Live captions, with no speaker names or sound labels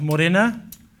Morena,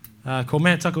 ko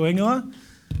mea taku ingoa.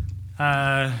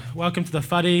 Welcome to the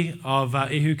whare of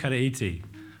Ihu Karaiti.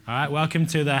 All right, welcome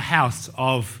to the house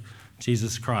of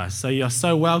Jesus Christ. So you're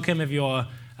so welcome if you're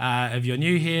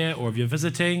new here or if you're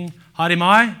visiting. Haere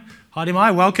mai,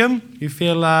 welcome. You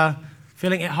feel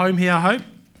feeling at home here, I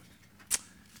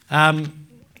hope.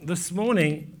 This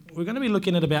morning we're going to be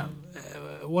looking at about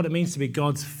what it means to be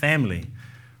God's family,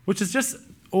 which is just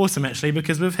awesome actually,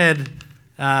 because we've had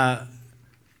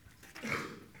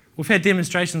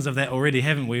demonstrations of that already,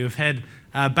 haven't we? We've had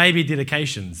baby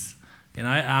dedications,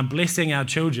 blessing our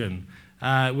children.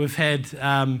 We've had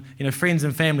friends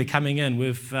and family coming in.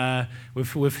 We've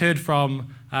heard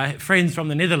from friends from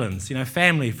the Netherlands,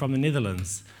 family from the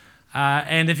Netherlands.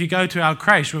 And if you go to our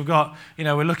creche, we've got,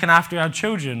 we're looking after our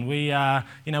children. We're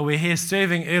here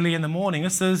serving early in the morning.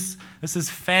 This is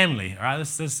family, all right?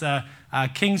 This is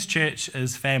King's Church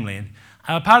is family.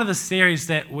 And part of the series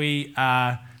that we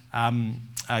are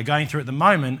going through at the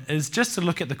moment is just to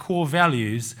look at the core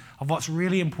values of what's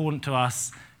really important to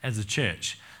us as a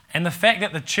church. And the fact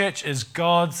that the church is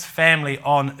God's family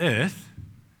on earth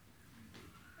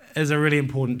is a really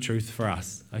important truth for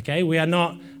us, okay? We are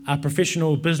not a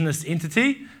professional business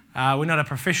entity. We're not a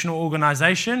professional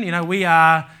organisation. We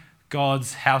are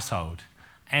God's household.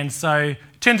 And so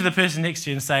turn to the person next to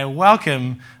you and say,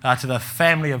 welcome to the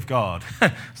family of God.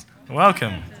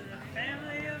 Welcome. To the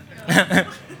family of God.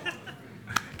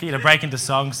 Get you to break into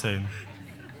song soon.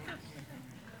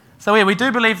 So we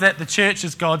do believe that the church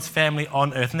is God's family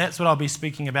on earth, and that's what I'll be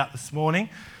speaking about this morning.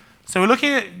 So we're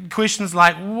looking at questions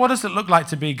like, what does it look like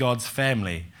to be God's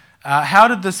family? How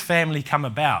did this family come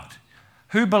about?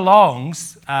 Who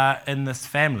belongs in this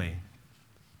family?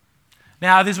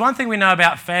 Now, there's one thing we know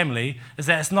about family, is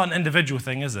that it's not an individual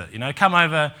thing, is it? Come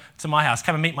over to my house,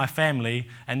 come and meet my family,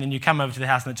 and then you come over to the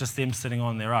house and it's just them sitting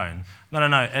on their own.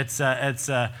 No. It's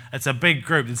a big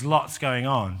group. There's lots going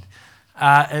on.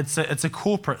 It's a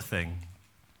corporate thing.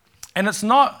 And it's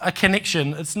not a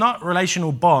connection. It's not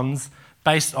relational bonds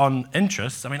based on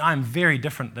interests. I mean, I'm very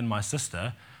different than my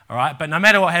sister, all right? But no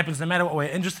matter what happens, no matter what we're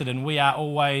interested in, we are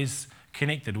always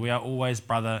connected. We are always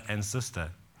brother and sister.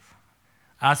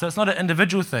 So it's not an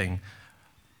individual thing.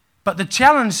 But the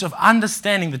challenge of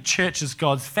understanding the church as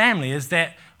God's family is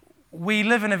that we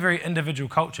live in a very individual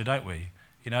culture, don't we?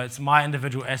 It's my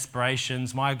individual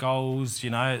aspirations, my goals,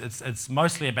 it's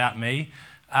mostly about me.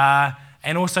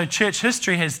 And also church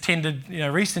history has tended,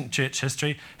 recent church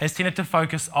history has tended to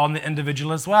focus on the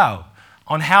individual as well,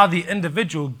 on how the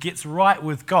individual gets right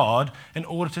with God in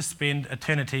order to spend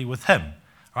eternity with Him,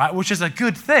 right? Which is a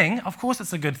good thing. Of course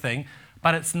it's a good thing,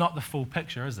 but it's not the full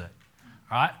picture, is it?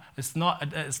 Right? It's not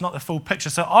the full picture.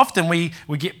 So often we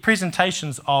get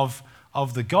presentations of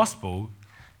the gospel,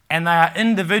 and they are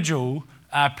individual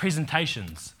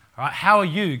presentations. Right? How are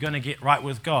you going to get right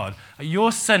with God?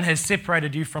 Your sin has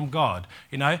separated you from God.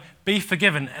 Be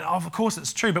forgiven. And of course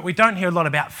it's true, but we don't hear a lot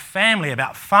about family,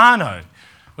 about whānau.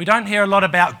 We don't hear a lot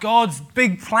about God's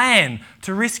big plan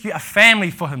to rescue a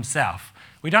family for Himself.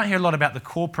 We don't hear a lot about the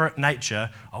corporate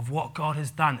nature of what God has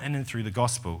done in and through the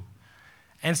gospel.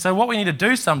 And so what we need to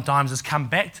do sometimes is come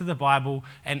back to the Bible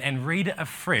and read it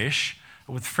afresh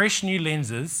with fresh new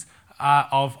lenses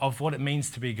of what it means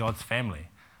to be God's family.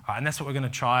 And that's what we're going to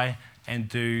try and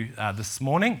do this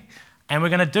morning. And we're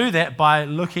going to do that by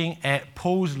looking at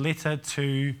Paul's letter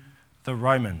to the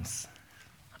Romans.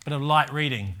 A bit of light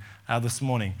reading this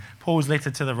morning. Paul's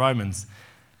letter to the Romans.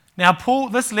 Now,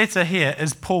 this letter here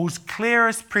is Paul's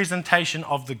clearest presentation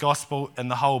of the gospel in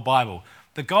the whole Bible.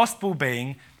 The gospel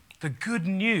being the good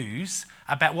news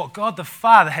about what God the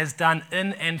Father has done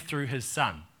in and through His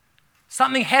Son.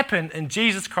 Something happened in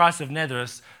Jesus Christ of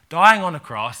Nazareth, dying on a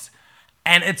cross,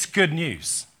 and it's good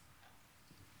news.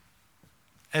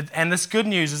 And this good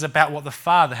news is about what the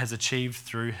Father has achieved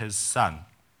through His Son.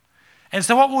 And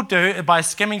so what we'll do by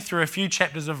skimming through a few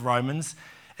chapters of Romans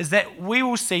is that we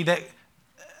will see that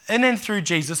in and through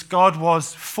Jesus, God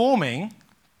was forming,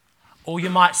 or you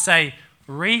might say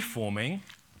reforming,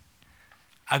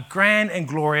 a grand and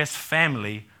glorious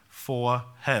family for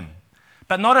Him.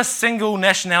 But not a single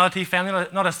nationality family,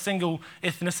 not a single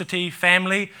ethnicity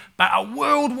family, but a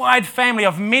worldwide family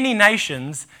of many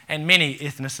nations and many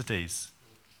ethnicities.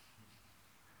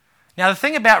 Now, the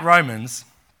thing about Romans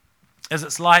is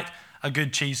it's like a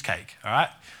good cheesecake, all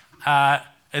right?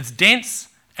 It's dense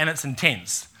and it's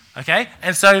intense. Okay,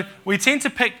 and so we tend to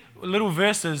pick little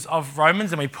verses of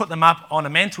Romans and we put them up on a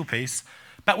mantelpiece,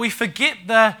 but we forget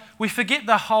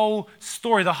the whole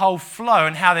story, the whole flow,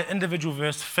 and how that individual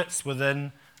verse fits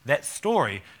within that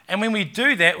story. And when we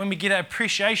do that, when we get an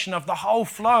appreciation of the whole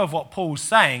flow of what Paul's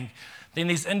saying, then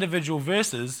these individual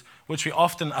verses which we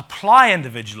often apply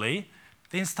individually,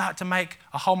 then start to make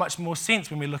a whole much more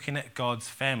sense when we're looking at God's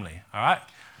family, all right?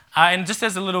 And just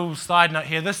as a little side note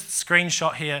here, this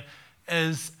screenshot here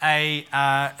is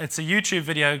it's a YouTube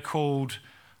video called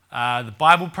the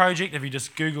Bible Project. If you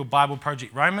just Google Bible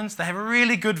Project Romans, they have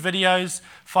really good videos,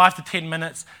 5 to 10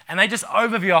 minutes, and they just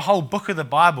overview a whole book of the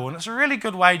Bible, and it's a really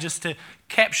good way just to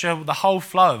capture the whole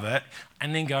flow of it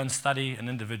and then go and study an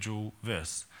individual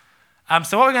verse.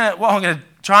 So what I'm going to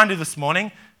try and do this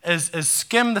morning is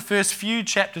skim the first few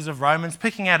chapters of Romans,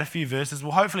 picking out a few verses.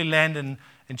 We'll hopefully land in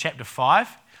chapter 5,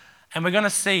 and we're going to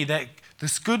see that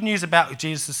this good news about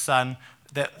Jesus' Son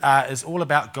that is all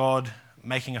about God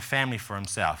making a family for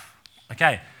himself.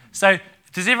 Okay, so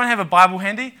does everyone have a Bible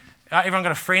handy? Everyone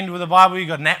got a friend with a Bible? You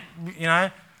got an app, you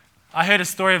know? I heard a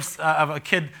story of a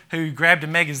kid who grabbed a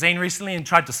magazine recently and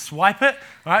tried to swipe it.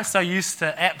 All right, so used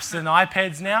to apps and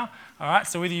iPads now. All right,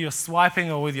 so whether you're swiping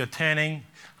or whether you're turning,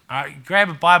 all right, grab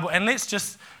a Bible and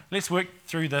let's work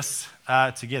through this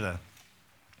together.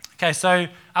 Okay, so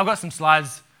I've got some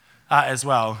slides as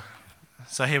well.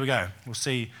 So here we go. We'll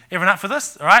see. Everyone up for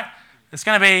this? All right. There's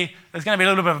going to be a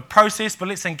little bit of a process, but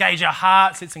let's engage our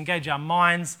hearts, let's engage our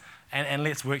minds, and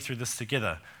let's work through this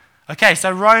together. Okay,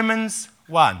 so Romans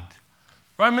 1.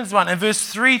 Romans 1, in verse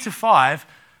 3 to 5,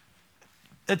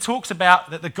 it talks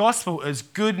about that the gospel is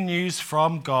good news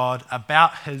from God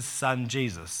about his Son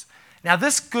Jesus. Now,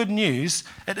 this good news,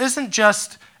 it isn't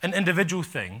just an individual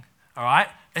thing, all right?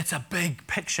 It's a big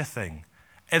picture thing.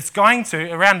 It's going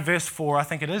to, around verse 4, I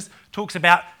think it is, talks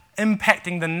about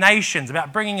impacting the nations,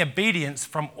 about bringing obedience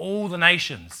from all the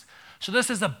nations. So this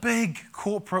is a big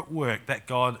corporate work that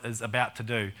God is about to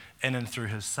do in and through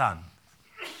his Son.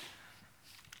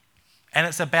 And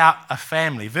it's about a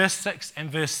family. Verse 6 and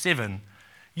verse 7.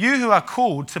 You who are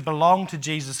called to belong to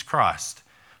Jesus Christ,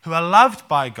 who are loved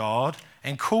by God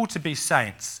and called to be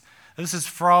saints. This is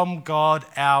from God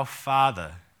our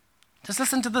Father. Just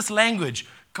listen to this language.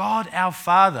 God our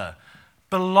Father.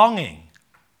 Belonging.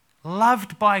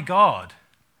 Loved by God.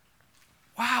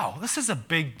 Wow, this is a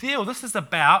big deal. This is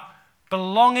about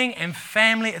belonging and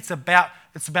family. It's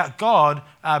about God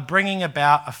bringing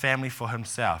about a family for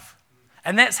himself.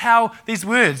 And that's how these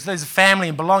words, these family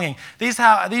and belonging, these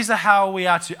are how we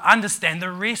are to understand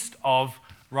the rest of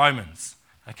Romans.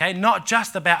 Okay, not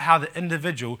just about how the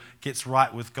individual gets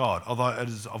right with God, although it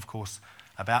is, of course,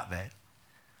 about that.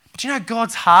 But you know,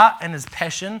 God's heart and his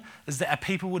passion is that a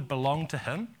people would belong to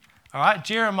him. All right,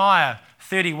 Jeremiah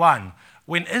 31,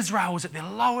 when Israel was at their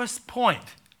lowest point,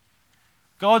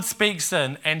 God speaks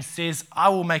in and says, I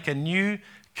will make a new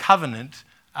covenant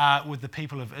with the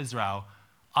people of Israel.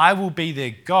 I will be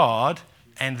their God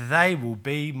and they will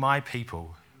be my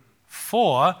people.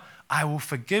 For I will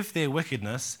forgive their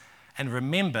wickedness and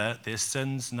remember their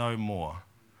sins no more.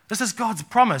 This is God's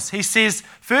promise. He says,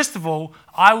 first of all,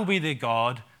 I will be their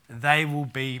God, they will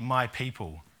be my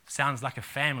people. Sounds like a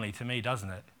family to me, doesn't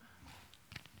it?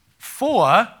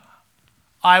 For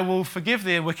I will forgive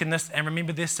their wickedness and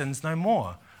remember their sins no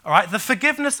more. All right, the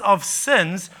forgiveness of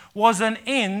sins was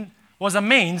a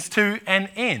means to an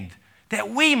end, that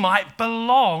we might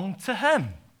belong to him.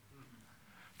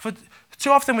 For too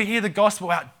often we hear the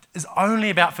gospel is only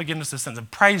about forgiveness of sins,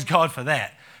 and praise God for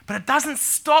that. But it doesn't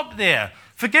stop there.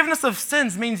 Forgiveness of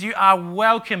sins means you are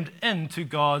welcomed into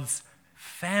God's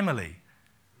family,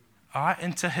 all right,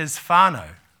 into his whānau.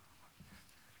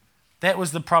 That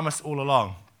was the promise all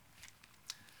along.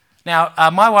 Now,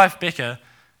 my wife, Becca,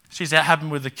 she's out helping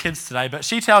with the kids today, but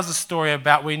she tells a story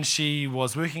about when she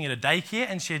was working at a daycare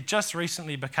and she had just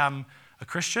recently become a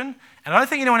Christian. And I don't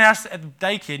think anyone else at the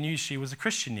daycare knew she was a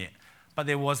Christian yet. But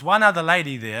there was one other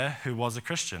lady there who was a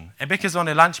Christian. And Becca's on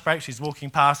her lunch break. She's walking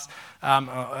past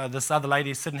this other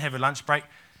lady sitting having her lunch break.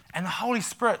 And the Holy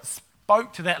Spirit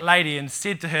spoke to that lady and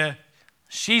said to her,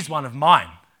 she's one of mine.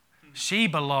 She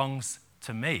belongs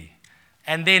to me.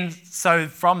 And then, so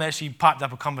from that, she piped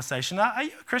up a conversation. Are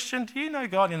you a Christian? Do you know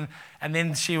God? And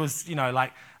then she was,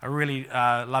 like a really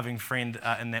loving friend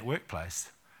in that workplace.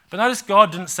 But notice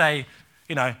God didn't say,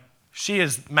 she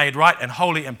is made right and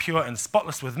holy and pure and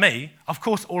spotless with me. Of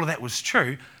course, all of that was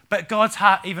true. But God's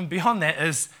heart, even beyond that,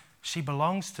 is she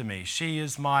belongs to me. She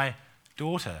is my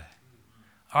daughter.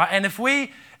 All right? And if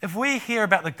we hear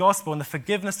about the gospel and the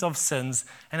forgiveness of sins,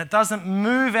 and it doesn't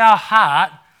move our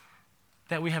heart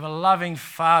that we have a loving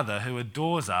Father who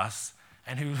adores us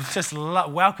and who just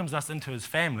welcomes us into his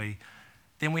family,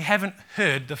 then we haven't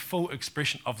heard the full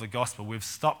expression of the gospel. We've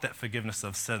stopped at forgiveness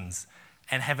of sins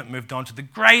and haven't moved on to the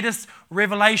greatest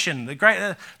revelation. The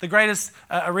greatest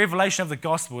revelation of the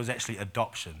gospel is actually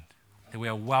adoption, that we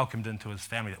are welcomed into his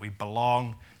family, that we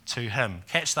belong to him.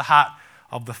 Catch the heart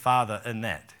of the Father in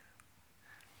that.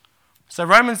 So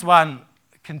Romans 1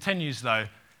 continues, though,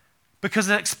 because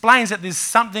it explains that there's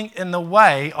something in the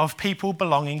way of people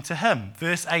belonging to him.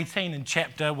 Verse 18 in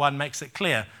chapter 1 makes it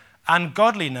clear.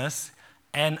 Ungodliness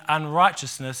and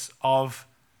unrighteousness of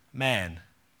man.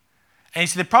 And you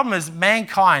see, the problem is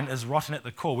mankind is rotten at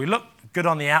the core. We look good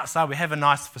on the outside, we have a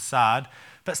nice facade,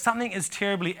 but something is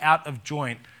terribly out of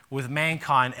joint with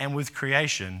mankind and with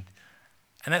creation.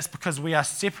 And that's because we are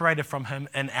separated from him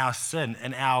in our sin,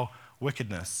 in our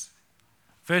wickedness.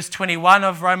 Verse 21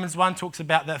 of Romans 1 talks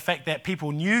about the fact that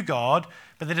people knew God,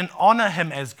 but they didn't honor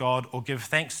him as God or give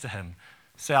thanks to him.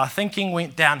 So our thinking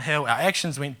went downhill, our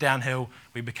actions went downhill,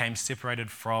 we became separated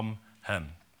from him.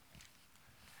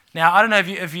 Now, I don't know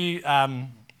if you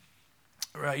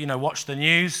watch the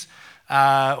news,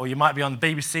 or you might be on the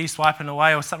BBC swiping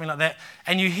away or something like that,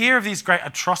 and you hear of these great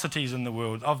atrocities in the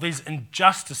world, of these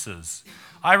injustices.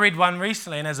 I read one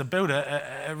recently, and as a builder,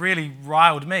 it really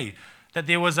riled me, that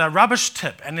there was a rubbish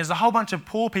tip, and there's a whole bunch of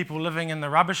poor people living in the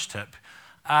rubbish tip.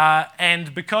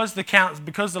 And because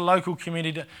the local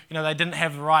community, they didn't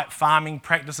have the right farming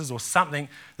practices or something,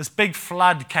 this big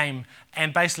flood came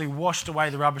and basically washed away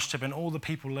the rubbish tip and all the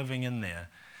people living in there.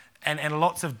 And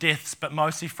lots of deaths, but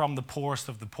mostly from the poorest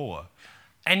of the poor.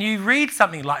 And you read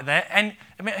something like that, and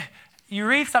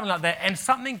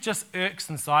something just irks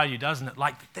inside you, doesn't it?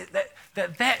 Like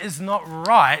that is not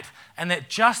right, and that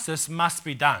justice must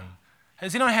be done.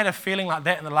 Has anyone had a feeling like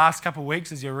that in the last couple of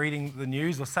weeks as you're reading the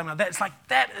news or something like that? It's like,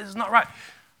 that is not right.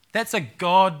 That's a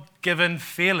God-given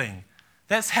feeling.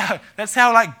 That's how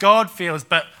like God feels,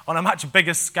 but on a much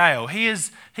bigger scale. He is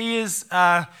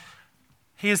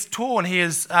torn.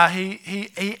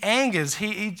 He angers.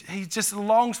 He just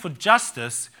longs for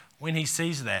justice when he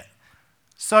sees that.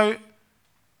 So,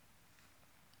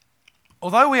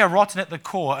 although we are rotten at the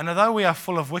core, and although we are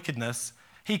full of wickedness,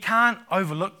 he can't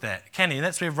overlook that, can he? And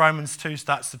that's where Romans 2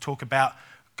 starts to talk about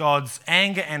God's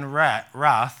anger and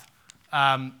wrath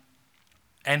and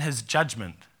his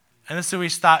judgment. And this is where we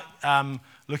start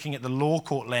looking at the law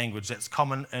court language that's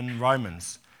common in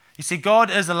Romans. You see, God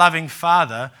is a loving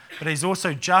Father, but he's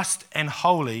also just and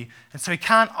holy, and so he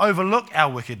can't overlook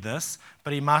our wickedness,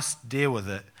 but he must deal with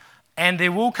it. And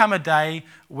there will come a day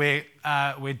where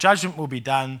judgment will be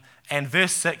done, and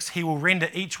verse 6, he will render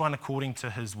each one according to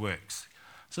his works.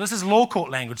 So this is law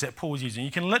court language that Paul's using.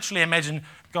 You can literally imagine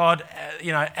God,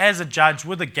 as a judge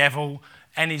with a gavel,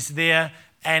 and he's there,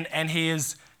 and he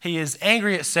is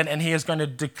angry at sin, and he is going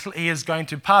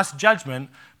to pass judgment.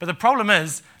 But the problem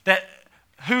is that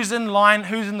who's in line,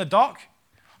 who's in the dock?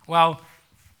 Well,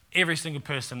 every single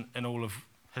person in all of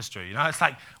history. It's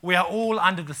like we are all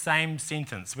under the same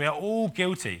sentence. We are all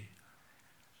guilty.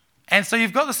 And so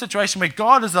you've got the situation where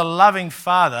God is a loving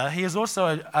Father. He is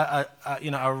also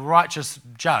a righteous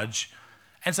judge.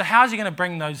 And so how is he going to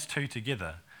bring those two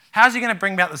together? How is he going to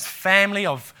bring about this family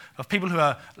of people who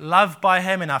are loved by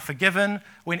him and are forgiven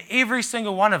when every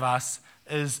single one of us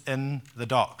is in the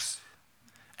docks?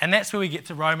 And that's where we get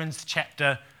to Romans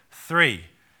chapter 3.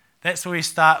 That's where we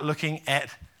start looking at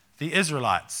the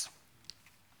Israelites.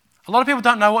 A lot of people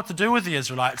don't know what to do with the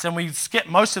Israelites, and we skip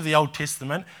most of the Old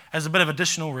Testament as a bit of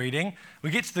additional reading.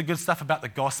 We get to the good stuff about the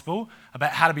gospel,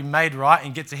 about how to be made right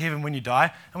and get to heaven when you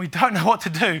die, and we don't know what to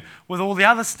do with all the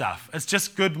other stuff. It's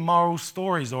just good moral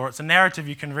stories, or it's a narrative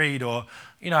you can read, or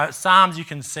psalms you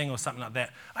can sing, or something like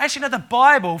that. Actually, no, the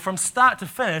Bible, from start to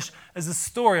finish, is the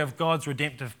story of God's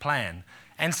redemptive plan.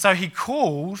 And so he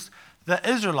calls the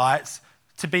Israelites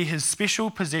to be his special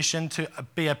possession, to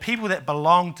be a people that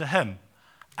belong to him.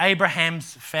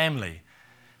 Abraham's family.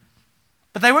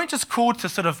 But they weren't just called to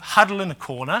sort of huddle in a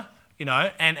corner,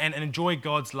 and enjoy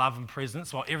God's love and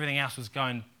presence while everything else was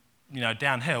going,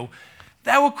 downhill.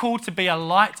 They were called to be a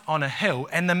light on a hill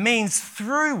and the means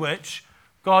through which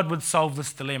God would solve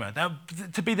this dilemma.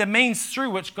 To be the means through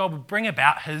which God would bring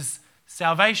about his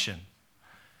salvation.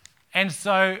 And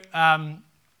so,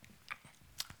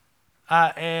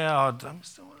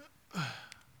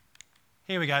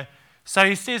 here we go. So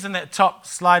he says in that top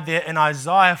slide there in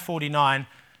Isaiah 49,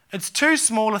 it's too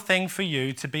small a thing for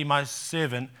you to be my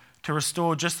servant to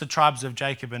restore just the tribes of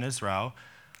Jacob and Israel.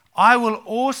 I will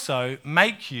also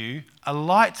make you a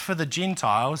light for the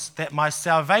Gentiles, that my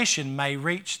salvation may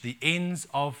reach the ends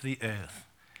of the earth.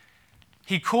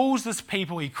 He calls this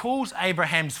people, he calls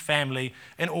Abraham's family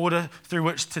in order through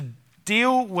which to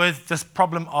deal with this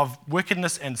problem of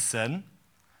wickedness and sin,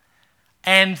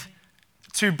 and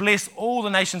to bless all the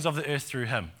nations of the earth through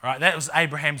him. Right? That was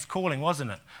Abraham's calling,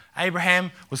 wasn't it?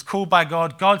 Abraham was called by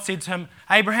God. God said to him,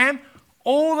 Abraham,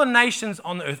 all the nations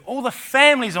on the earth, all the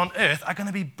families on earth are going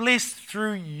to be blessed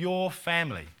through your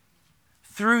family,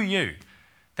 through you.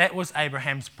 That was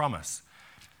Abraham's promise.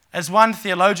 as one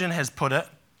theologian has put it,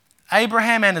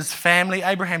 Abraham and his family,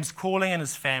 Abraham's calling and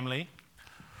his family,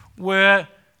 their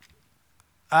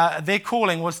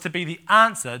calling was to be the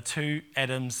answer to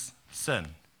Adam's sin.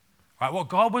 Right? What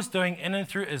God was doing in and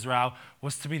through Israel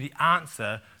was to be the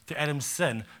answer to Adam's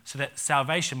sin so that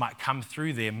salvation might come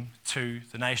through them to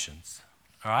the nations.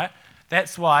 All right?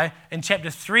 That's why in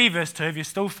chapter 3, verse 2, if you're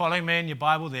still following me in your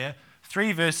Bible there,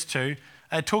 3 verse 2,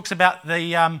 it talks about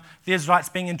the Israelites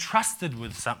being entrusted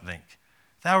with something.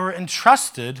 They were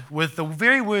entrusted with the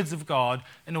very words of God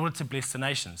in order to bless the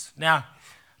nations. Now,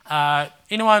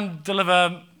 anyone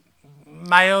deliver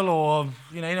mail or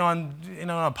anyone,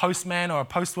 a postman or a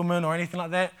postwoman or anything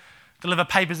like that? Deliver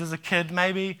papers as a kid,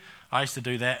 maybe? I used to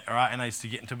do that, all right, and I used to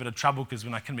get into a bit of trouble because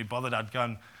when I couldn't be bothered, I'd go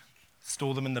and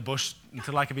store them in the bush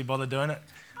until I could be bothered doing it.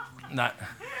 No.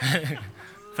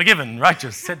 Forgiven,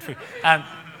 righteous, set free.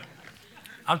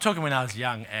 I'm talking when I was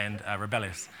young and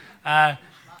rebellious. But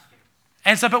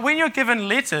when you're given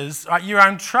letters, right, you're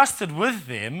entrusted with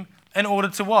them in order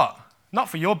to what? Not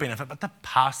for your benefit, but to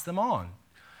pass them on.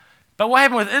 But what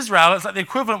happened with Israel, it's like the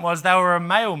equivalent was they were a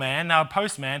mailman, they were a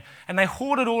postman, and they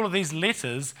hoarded all of these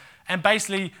letters and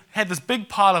basically had this big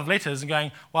pile of letters and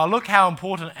going, well, look how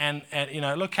important and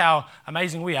look how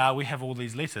amazing we are, we have all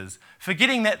these letters.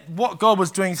 Forgetting that what God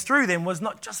was doing through them was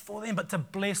not just for them, but to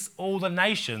bless all the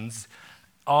nations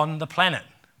on the planet.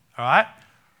 All right?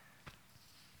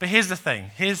 But here's the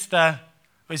thing.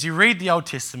 As you read the Old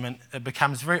Testament, it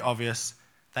becomes very obvious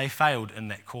they failed in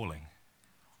that calling.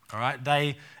 All right?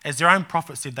 They, as their own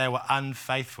prophet said, they were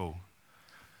unfaithful.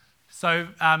 So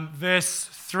verse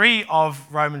 3 of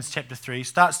Romans chapter 3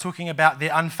 starts talking about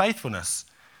their unfaithfulness.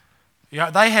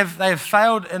 They have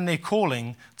failed in their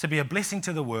calling to be a blessing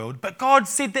to the world, but God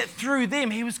said that through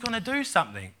them he was going to do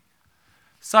something.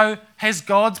 So has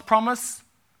God's promise,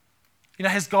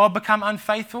 has God become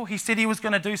unfaithful? He said he was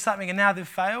going to do something and now they've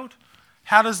failed?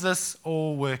 How does this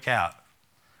all work out?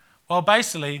 Well,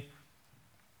 basically,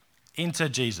 enter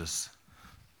Jesus.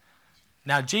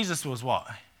 Now, Jesus was what?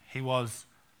 He was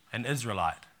an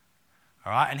Israelite,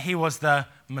 all right? And he was the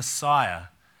Messiah.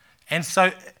 And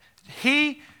so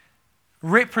he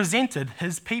represented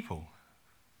his people.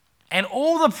 And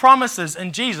all the promises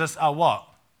in Jesus are what?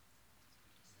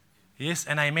 Yes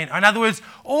and amen. In other words,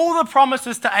 all the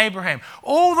promises to Abraham,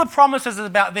 all the promises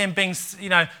about them being,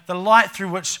 the light through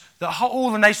which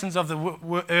all the nations of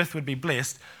the earth would be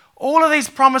blessed, all of these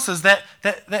promises that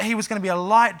he was going to be a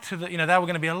light to they were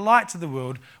going to be a light to the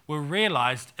world were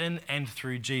realized in and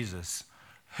through Jesus,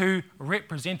 who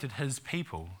represented his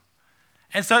people.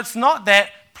 And so it's not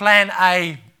that plan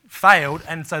A failed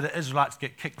and so the Israelites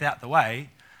get kicked out the way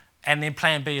and then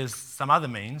plan B is some other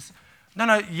means.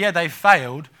 No, yeah, they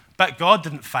failed, but God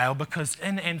didn't fail because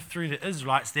in and through the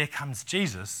Israelites there comes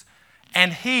Jesus.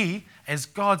 And he, as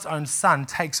God's own son,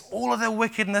 takes all of the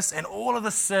wickedness and all of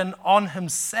the sin on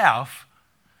himself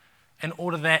in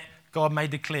order that God may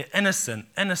declare innocent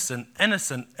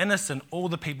all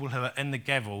the people who are in the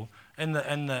gavel, in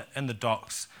the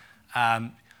docks,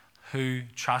 who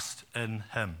trust in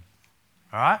him.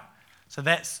 All right? So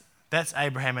that's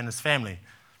Abraham and his family.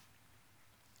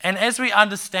 And as we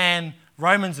understand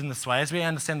Romans in this way, as we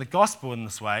understand the gospel in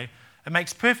this way, it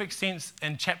makes perfect sense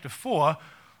in chapter 4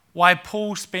 why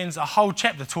Paul spends a whole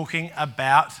chapter talking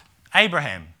about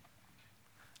Abraham.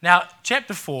 Now,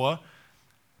 chapter 4,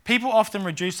 people often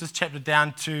reduce this chapter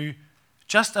down to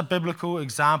just a biblical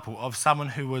example of someone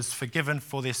who was forgiven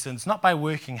for their sins, not by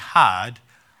working hard,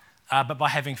 but by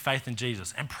having faith in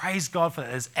Jesus. And praise God for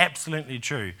that. It is absolutely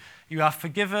true. You are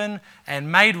forgiven and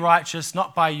made righteous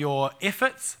not by your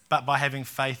efforts, but by having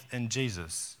faith in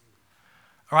Jesus.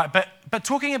 All right, but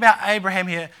talking about Abraham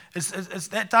here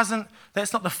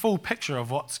that's not the full picture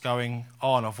of what's going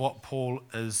on, of what Paul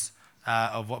is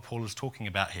talking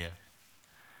about here.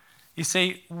 You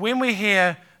see, when we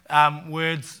hear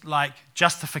words like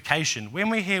justification, when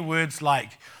we hear words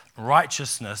like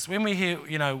righteousness, when we hear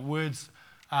words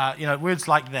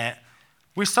like that,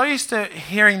 we're so used to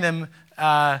hearing them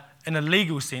in a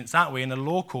legal sense, aren't we? In a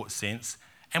law court sense,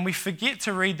 and we forget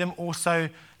to read them also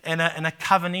in a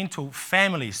covenantal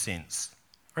family sense.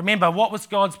 Remember, what was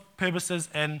God's purposes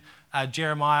in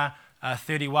Jeremiah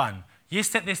 31? Yes,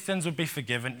 that their sins would be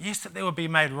forgiven. Yes, that they would be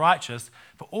made righteous,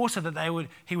 but also that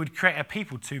he would create a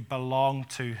people to belong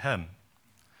to him.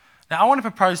 Now, I want to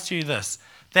propose to you this,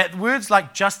 that words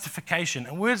like justification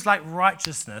and words like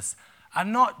righteousness are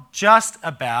not just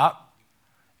about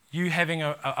you having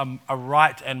a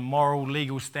right and moral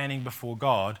legal standing before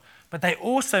God, but they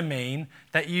also mean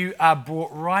that you are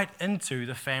brought right into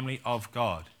the family of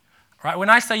God. Right? When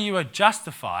I say you are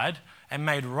justified and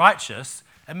made righteous,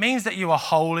 It means that you are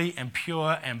holy and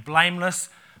pure and blameless,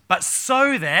 but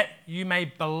so that you may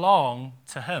belong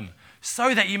to him,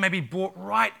 so that you may be brought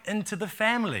right into the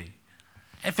family.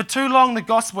 And for too long, the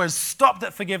gospel has stopped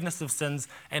at forgiveness of sins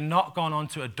and not gone on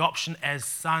to adoption as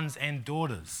sons and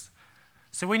daughters.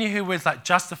 So when you hear words like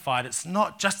justified, it's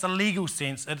not just a legal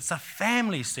sense, it's a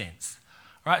family sense.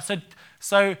 Right?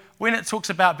 So when it talks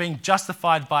about being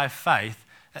justified by faith,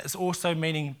 it's also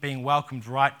meaning being welcomed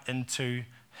right into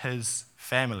his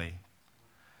family.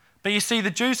 But you see,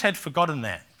 the Jews had forgotten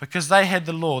that because they had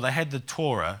the law, they had the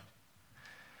Torah,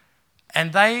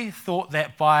 and they thought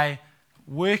that by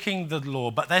working the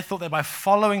law, but they thought that by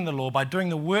following the law, by doing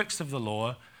the works of the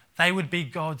law, they would be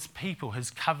God's people,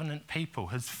 his covenant people,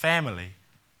 his family.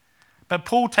 But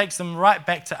Paul takes them right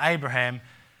back to Abraham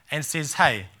and says,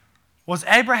 hey, was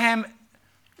Abraham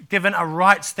given a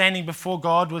right standing before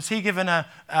God? Was he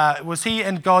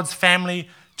in God's family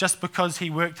just because he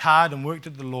worked hard and worked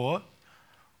at the law?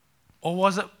 Or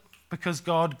was it because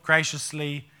God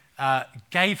graciously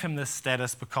gave him this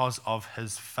status because of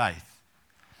his faith?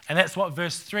 And that's what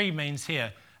verse 3 means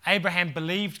here. Abraham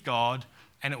believed God,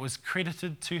 and it was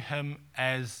credited to him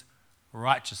as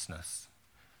righteousness.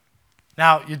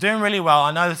 Now, you're doing really well.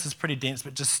 I know this is pretty dense,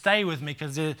 but just stay with me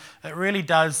because it really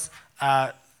does,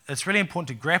 it's really important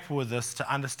to grapple with this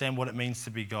to understand what it means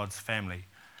to be God's family.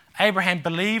 Abraham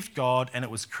believed God, and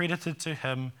it was credited to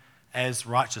him as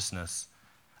righteousness.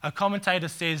 A commentator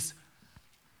says,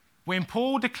 when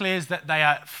Paul declares that they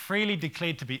are freely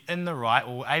declared to be in the right,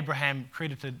 or Abraham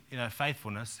credited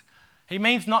faithfulness, he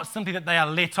means not simply that they are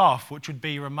let off, which would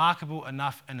be remarkable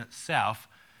enough in itself,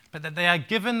 but that they are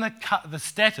given the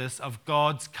status of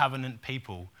God's covenant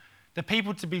people, the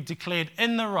people to be declared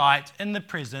in the right, in the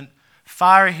present,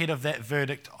 far ahead of that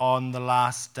verdict on the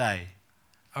last day.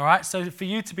 All right, so for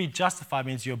you to be justified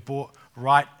means you're brought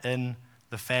right in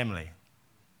the family.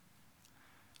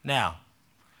 Now,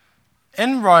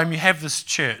 in Rome, you have this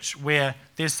church where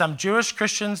there's some Jewish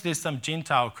Christians, there's some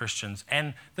Gentile Christians,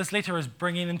 and this letter is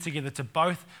bringing them together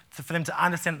for them to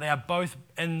understand that they are both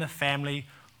in the family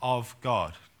of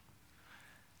God.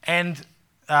 And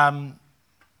but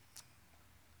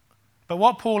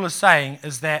what Paul is saying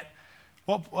is that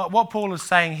what Paul is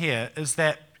saying here is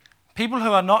that people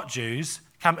who are not Jews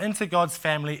come into God's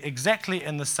family exactly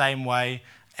in the same way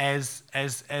as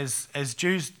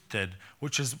Jews did,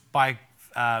 which is by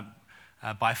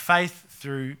faith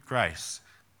through grace.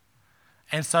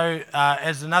 And so,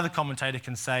 as another commentator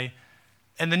can say,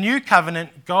 in the new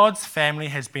covenant, God's family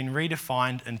has been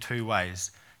redefined in two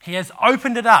ways. He has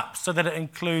opened it up so that it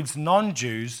includes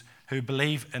non-Jews who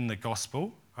believe in the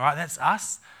gospel. All right, that's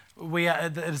us.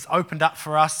 It is opened up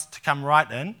for us to come right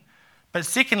in. But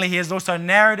secondly, he has also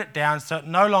narrowed it down so it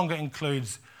no longer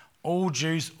includes all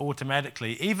Jews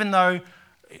automatically, even though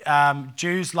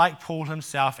Jews like Paul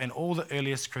himself and all the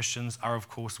earliest Christians are, of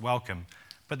course, welcome.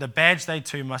 But the badge they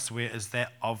too must wear is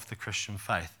that of the Christian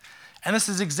faith. And this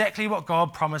is exactly what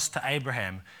God promised to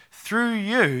Abraham. Through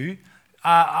you,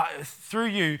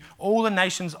 all the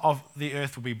nations of the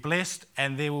earth will be blessed,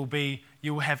 and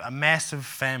you will have a massive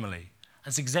family.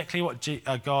 That's exactly what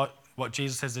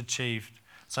Jesus has achieved.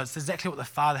 So it's exactly what the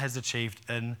Father has achieved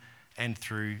in and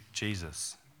through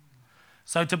Jesus.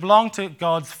 So to belong to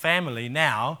God's family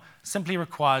now simply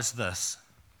requires this: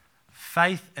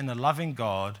 faith in a loving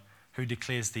God who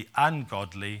declares the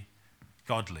ungodly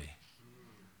godly.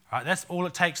 Right? That's all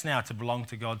it takes now to belong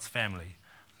to God's family.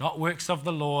 Not works of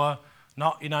the law,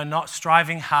 not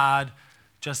striving hard,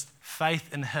 just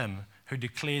faith in him who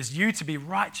declares you to be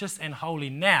righteous and holy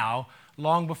now,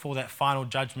 long before that final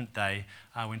judgment day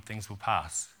when things will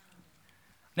pass.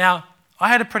 Now, I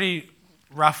had a pretty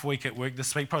rough week at work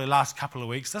this week, probably the last couple of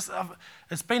weeks.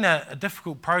 It's been a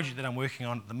difficult project that I'm working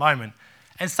on at the moment.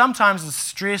 And sometimes the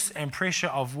stress and pressure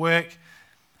of work,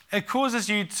 it causes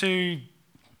you to,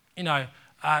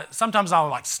 sometimes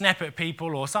I'll snap at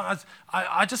people, or sometimes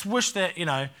I just wish that,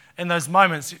 in those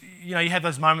moments, you have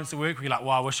those moments at work where you're like,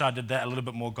 well, I wish I did that a little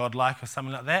bit more godlike or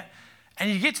something like that.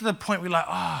 And you get to the point where you're like,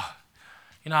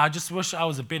 I just wish I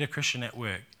was a better Christian at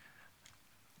work.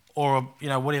 Or,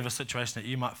 whatever situation that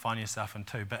you might find yourself in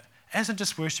too. But as I'm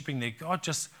just worshiping there, God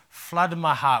just flooded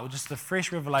my heart with just the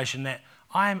fresh revelation that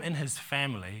I am in his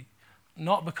family,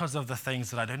 not because of the things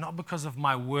that I do, not because of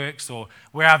my works or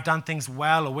where I've done things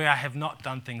well or where I have not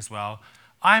done things well.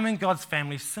 I'm in God's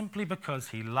family simply because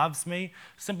he loves me,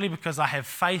 simply because I have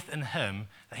faith in him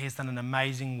that he has done an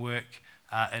amazing work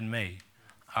in me.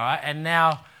 All right, and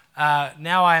now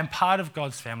I am part of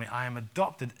God's family. I am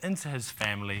adopted into his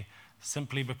family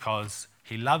simply because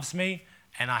he loves me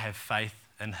and I have faith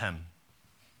in him.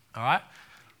 All right?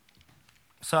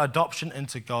 So adoption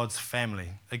into God's family.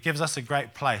 It gives us a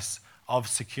great place of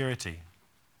security.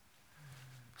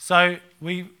 So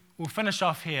we'll finish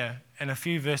off here in a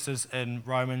few verses in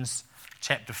Romans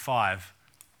chapter 5.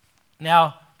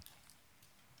 Now,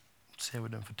 let's see how we're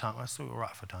doing for time. I'm still all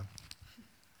right for time.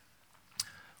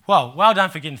 Well done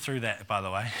for getting through that, by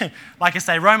the way. Like I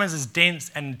say, Romans is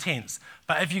dense and intense.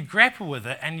 But if you grapple with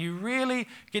it and you really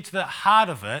get to the heart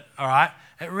of it, all right,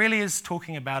 it really is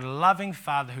talking about a loving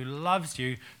Father who loves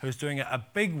you, who's doing a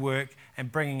big work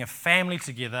and bringing a family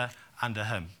together under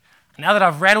him. Now that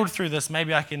I've rattled through this,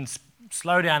 maybe I can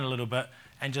slow down a little bit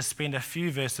and just spend a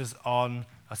few minutes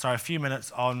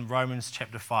on Romans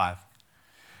chapter 5.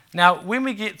 Now, when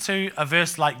we get to a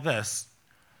verse like this,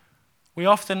 we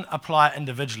often apply it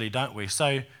individually, don't we?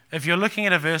 So if you're looking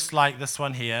at a verse like this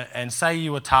one here, and say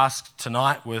you were tasked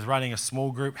tonight with running a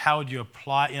small group, how would you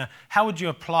apply it? How would you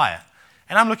apply it?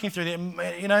 And I'm looking through that.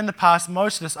 In the past,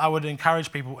 most of this I would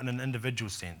encourage people in an individual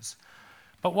sense.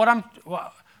 But what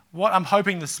I'm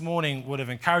hoping this morning would have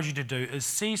encouraged you to do is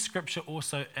see Scripture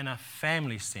also in a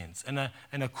family sense, in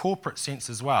a corporate sense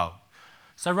as well.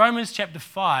 So Romans chapter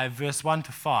 5, verse 1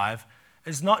 to 5,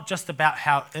 is not just about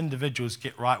how individuals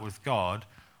get right with God.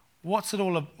 What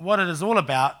it is all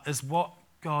about is what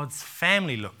God's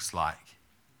family looks like.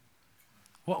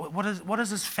 What does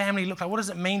his family look like? What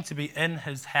does it mean to be in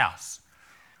his house?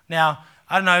 Now,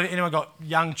 I don't know if anyone got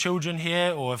young children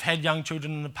here or have had young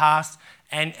children in the past,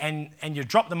 and you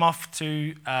drop them off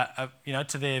to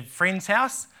their friend's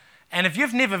house, and if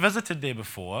you've never visited there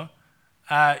before,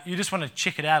 you just want to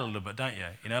check it out a little bit, don't you?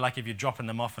 Like if you're dropping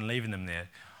them off and leaving them there.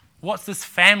 What's this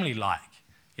family like?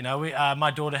 My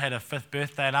daughter had her 5th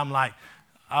birthday, and I'm like,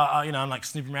 I'm like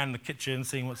snooping around in the kitchen,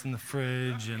 seeing what's in the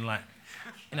fridge, and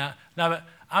but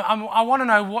I want to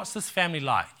know, what's this family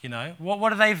like? What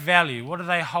do they value? What do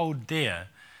they hold dear?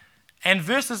 And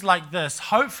verses like this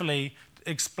hopefully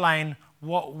explain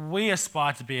what we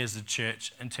aspire to be as a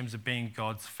church in terms of being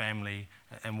God's family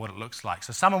and what it looks like.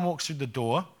 So someone walks through the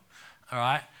door, all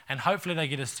right, and hopefully they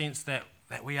get a sense that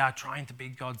we are trying to be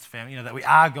God's family, that we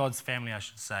are God's family, I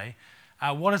should say.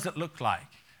 What does it look like?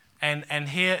 And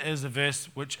here is a verse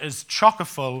which is chocker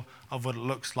full of what it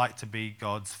looks like to be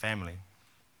God's family.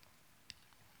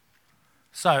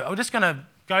 So I'm just going to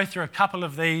go through a couple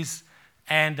of these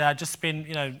and just spend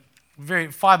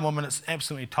 5 more minutes,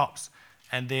 absolutely tops,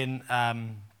 and then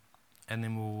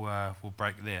we'll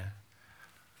break there.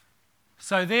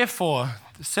 So therefore,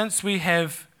 since we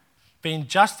have been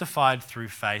justified through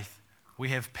faith, we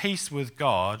have peace with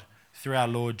God through our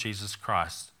Lord Jesus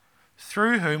Christ,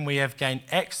 through whom we have gained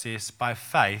access by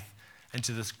faith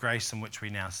into this grace in which we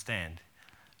now stand.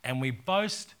 And we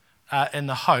boast in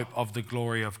the hope of the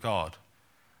glory of God.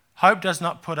 Hope does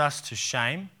not put us to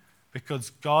shame, because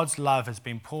God's love has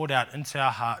been poured out into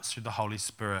our hearts through the Holy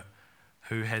Spirit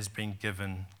who has been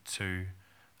given to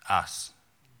us.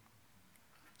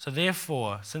 So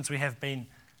therefore, since we have been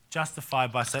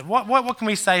justified by faith, what can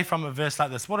we say from a verse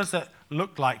like this? What does it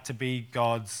look like to be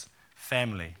God's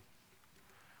family?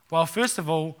 Well, first of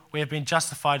all, we have been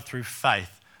justified through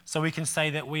faith. So we can say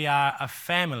that we are a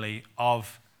family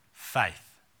of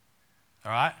faith.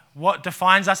 All right? What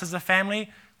defines us as a family?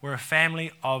 We're a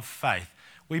family of faith.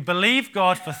 We believe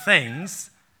God for things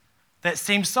that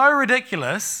seem so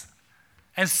ridiculous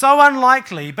and so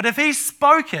unlikely, but if he's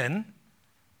spoken,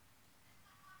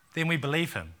 then we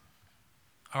believe him.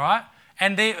 All right?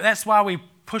 And that's why we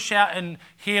push out in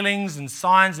healings and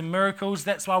signs and miracles.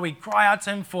 That's why we cry out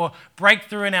to him for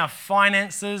breakthrough in our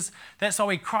finances. That's why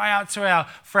we cry out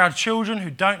for our children who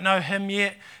don't know him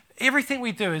yet. Everything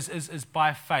we do is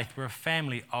by faith. We're a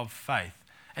family of faith.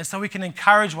 And so we can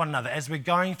encourage one another as we're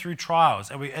going through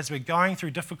trials, as we're going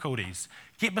through difficulties.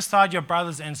 Get beside your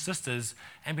brothers and sisters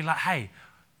and be like, hey,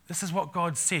 this is what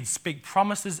God said. Speak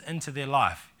promises into their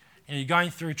life. You're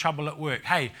going through trouble at work.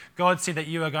 Hey, God said that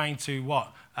you are going to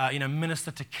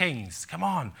minister to kings. Come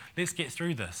on, let's get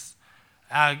through this.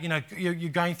 You're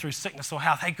going through sickness or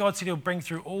health. Hey, God said he'll bring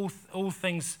through all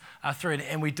things through it,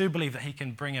 and we do believe that he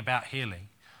can bring about healing.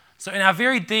 So in our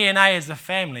very DNA as a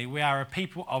family, we are a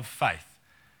people of faith.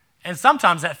 And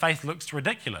sometimes that faith looks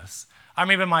ridiculous. I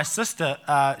remember my sister,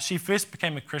 she first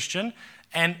became a Christian,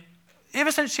 and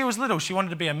ever since she was little, she wanted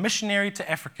to be a missionary to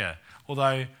Africa,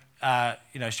 although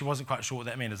she wasn't quite sure what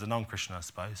that meant as a non-Christian, I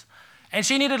suppose. And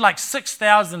she needed like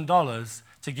 $6,000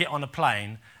 to get on a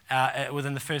plane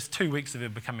within the first 2 weeks of her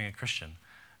becoming a Christian.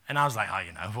 And I was like,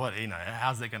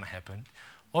 how's that going to happen?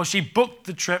 Well, she booked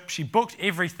the trip, she booked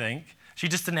everything. She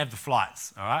just didn't have the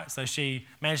flights, all right? So she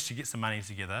managed to get some money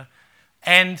together.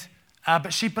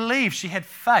 But she believed, she had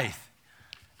faith.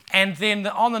 And then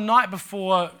on the night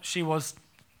before she was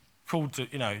called to,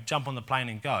 jump on the plane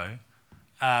and go,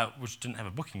 which didn't have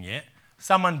a booking yet.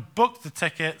 Someone booked the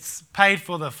tickets, paid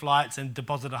for the flights, and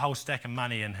deposited a whole stack of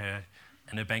money in her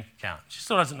bank account. She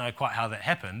still doesn't know quite how that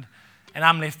happened, and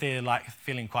I'm left there like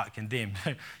feeling quite condemned,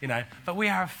 But we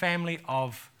are a family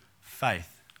of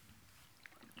faith.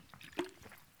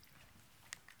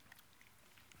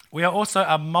 We are also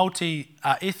a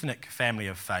multi-ethnic family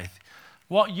of faith.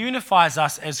 What unifies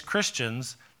us as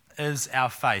Christians is our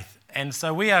faith. And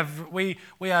so we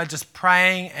are just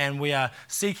praying, and we are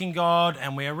seeking God,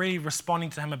 and we are really responding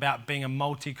to Him about being a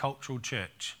multicultural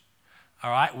church.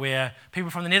 All right, where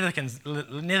people from the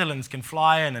Netherlands can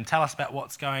fly in and tell us about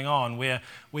what's going on, where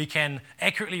we can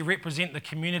accurately represent the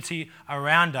community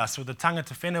around us with the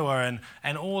tangata whenua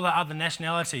and all the other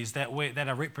nationalities that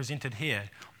are represented here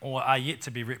or are yet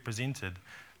to be represented.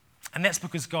 And that's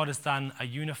because God has done a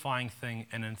unifying thing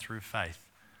in and through faith.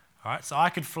 All right, so I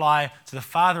could fly to the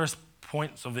farthest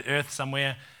points of the earth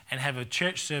somewhere and have a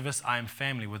church service. I am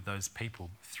family with those people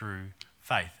through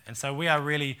faith. And so we are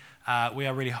really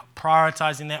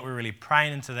prioritizing that. We're really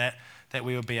praying into that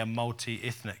we will be a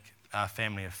multi-ethnic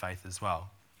family of faith as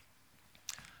well.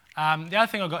 The other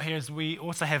thing I've got here is we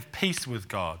also have peace with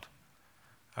God.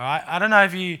 All right, I don't know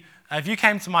if you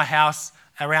came to my house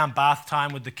around bath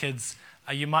time with the kids,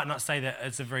 you might not say that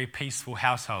it's a very peaceful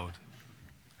household.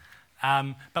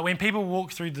 But when people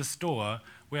walk through this door,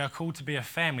 we are called to be a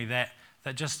family that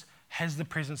just has the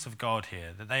presence of God here,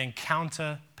 that they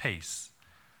encounter peace.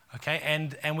 Okay,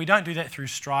 and we don't do that through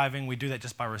striving. We do that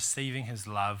just by receiving His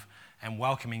love and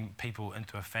welcoming people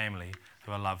into a family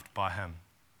who are loved by Him.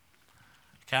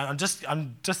 Okay, I'm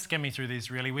just skimming through these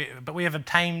really, but we have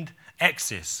obtained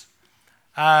access.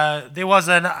 There was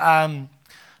a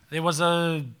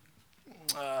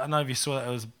I don't know if you saw it,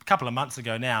 it was a couple of months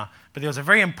ago now, but there was a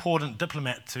very important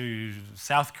diplomat to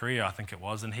South Korea, I think it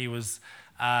was, and he was,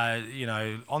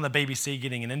 on the BBC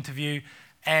getting an interview,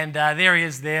 and there he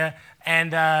is there,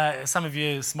 and some of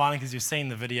you are smiling because you've seen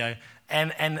the video,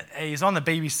 and he's on the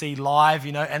BBC live,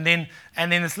 and then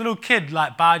this little kid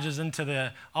like barges into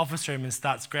the office room and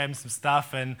starts grabbing some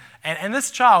stuff, and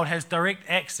this child has direct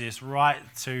access right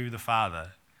to the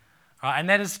father. Right, and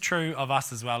that is true of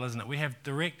us as well, isn't it? We have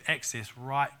direct access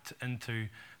right into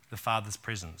the Father's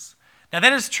presence. Now,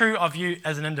 that is true of you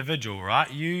as an individual,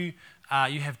 right? You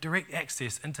have direct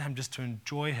access into Him just to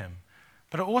enjoy Him.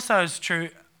 But it also is true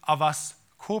of us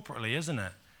corporately, isn't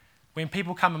it? When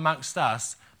people come amongst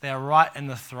us, they are right in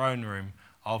the throne room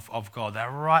of God.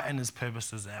 They're right in His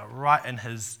purposes. They're right in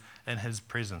His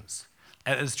presence.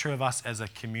 It is true of us as a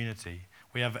community.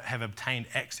 We have obtained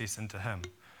access into Him.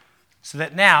 So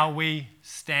that now we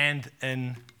stand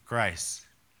in grace.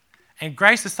 And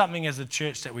grace is something as a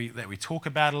church that we talk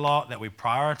about a lot, that we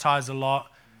prioritize a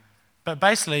lot. But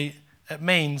basically, it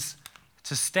means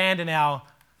to stand in our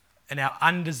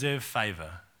undeserved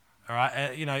favor. All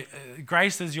right?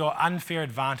 Grace is your unfair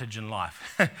advantage in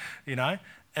life.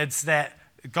 It's that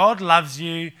God loves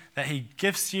you, that He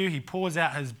gifts you, He pours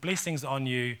out His blessings on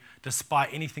you despite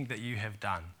anything that you have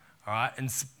done. All right?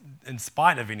 In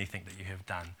spite of anything that you have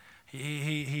done.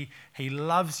 He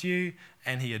loves you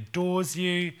and He adores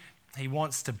you. He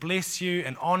wants to bless you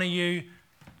and honor you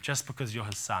just because you're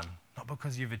His son, not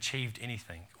because you've achieved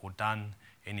anything or done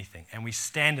anything. And we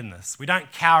stand in this. We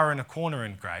don't cower in a corner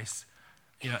in grace,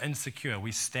 insecure.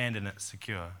 We stand in it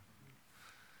secure.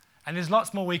 And there's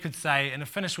lots more we could say, and to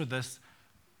finish with this,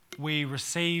 we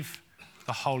receive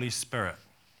the Holy Spirit.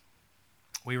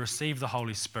 We receive the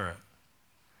Holy Spirit.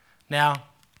 Now,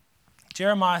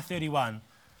 Jeremiah 31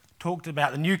 talked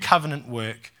about the new covenant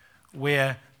work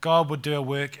where God would do a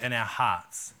work in our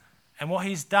hearts. And what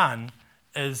He's done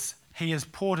is He has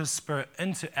poured His Spirit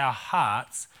into our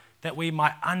hearts that we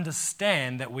might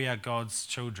understand that we are God's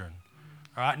children.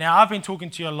 All right. Now, I've been talking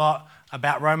to you a lot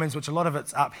about Romans, which a lot of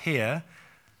it's up here.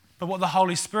 But what the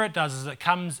Holy Spirit does is it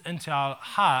comes into our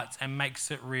hearts and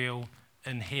makes it real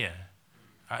in here.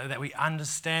 Right? That we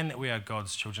understand that we are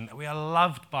God's children, that we are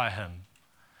loved by Him.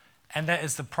 And that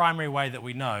is the primary way that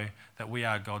we know that we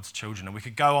are God's children. And we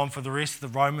could go on for the rest of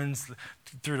the Romans,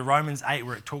 through to Romans 8,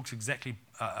 where it talks exactly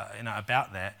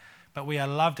about that. But we are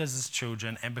loved as His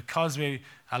children, and because we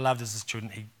are loved as His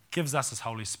children, He gives us His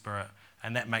Holy Spirit,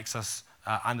 and that makes us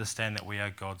understand that we are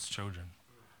God's children.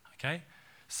 Okay?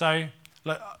 So,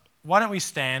 look, why don't we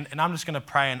stand, and I'm just going to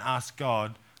pray and ask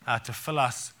God to fill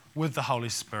us with the Holy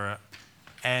Spirit.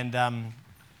 And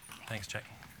thanks, Jack.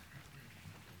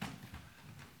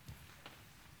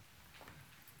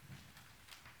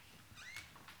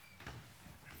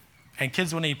 And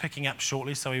kids will need picking up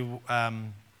shortly, so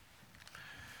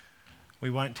we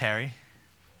won't tarry.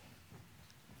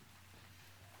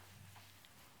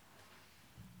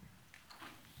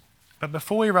 But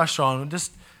before we rush on,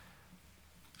 just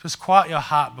quiet your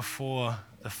heart before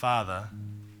the Father.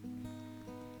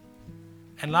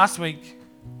 And last week,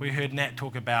 we heard Nat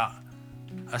talk about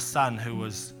a son who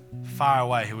was far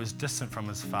away, who was distant from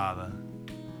his father.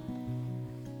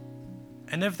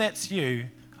 And if that's you,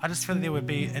 I just feel there would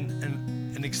be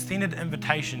an extended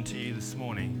invitation to you this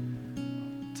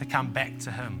morning to come back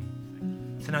to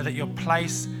him, to know that your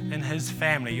place in his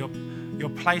family, your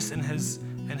place in his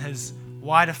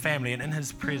wider family and in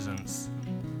his presence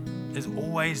is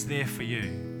always there for you.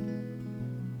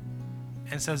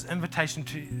 And so his invitation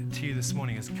to you this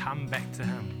morning is come back to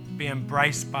him. Be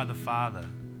embraced by the Father.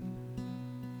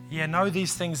 Yeah, know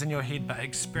these things in your head, but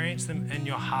experience them in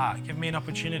your heart. Give me an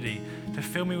opportunity to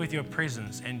fill me with your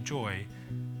presence and joy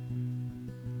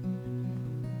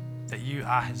that you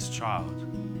are his child.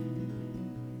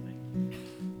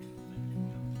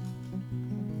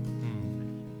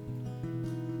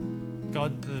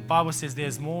 God, the Bible says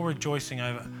there's more rejoicing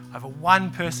over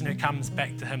one person who comes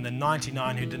back to him than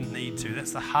 99 who didn't need to.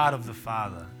 That's the heart of the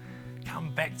Father.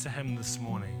 Come back to him this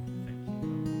morning.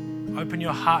 Open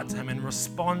your heart to him and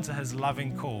respond to his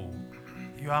loving call.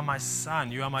 You are my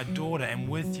son, you are my daughter, and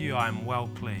with you I am well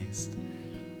pleased.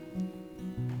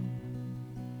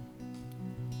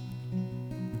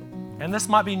 And this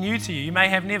might be new to you. You may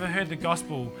have never heard the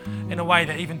gospel in a way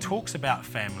that even talks about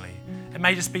family. It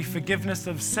may just be forgiveness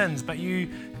of sins, but you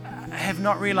have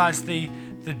not realized the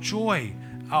joy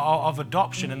of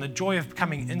adoption and the joy of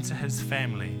coming into his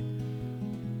family.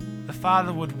 The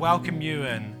Father would welcome you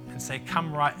in and say,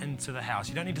 come right into the house.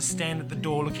 You don't need to stand at the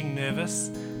door looking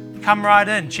nervous. Come right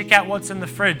in. Check out what's in the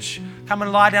fridge. Come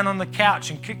and lie down on the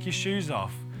couch and kick your shoes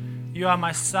off. You are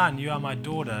my son, you are my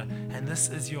daughter, and this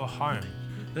is your home.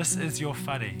 This is your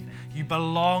whare. You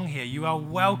belong here. You are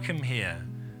welcome here.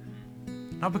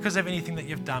 Not because of anything that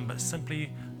you've done, but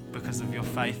simply because of your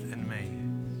faith in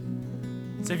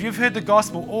me. So if you've heard the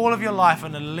gospel all of your life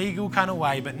in a legal kind of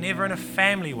way, but never in a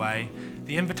family way,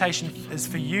 the invitation is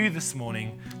for you this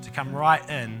morning to come right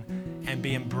in and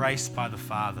be embraced by the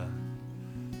Father.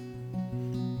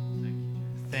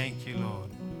 Thank you, Lord.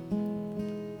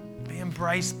 Be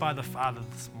embraced by the Father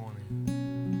this morning.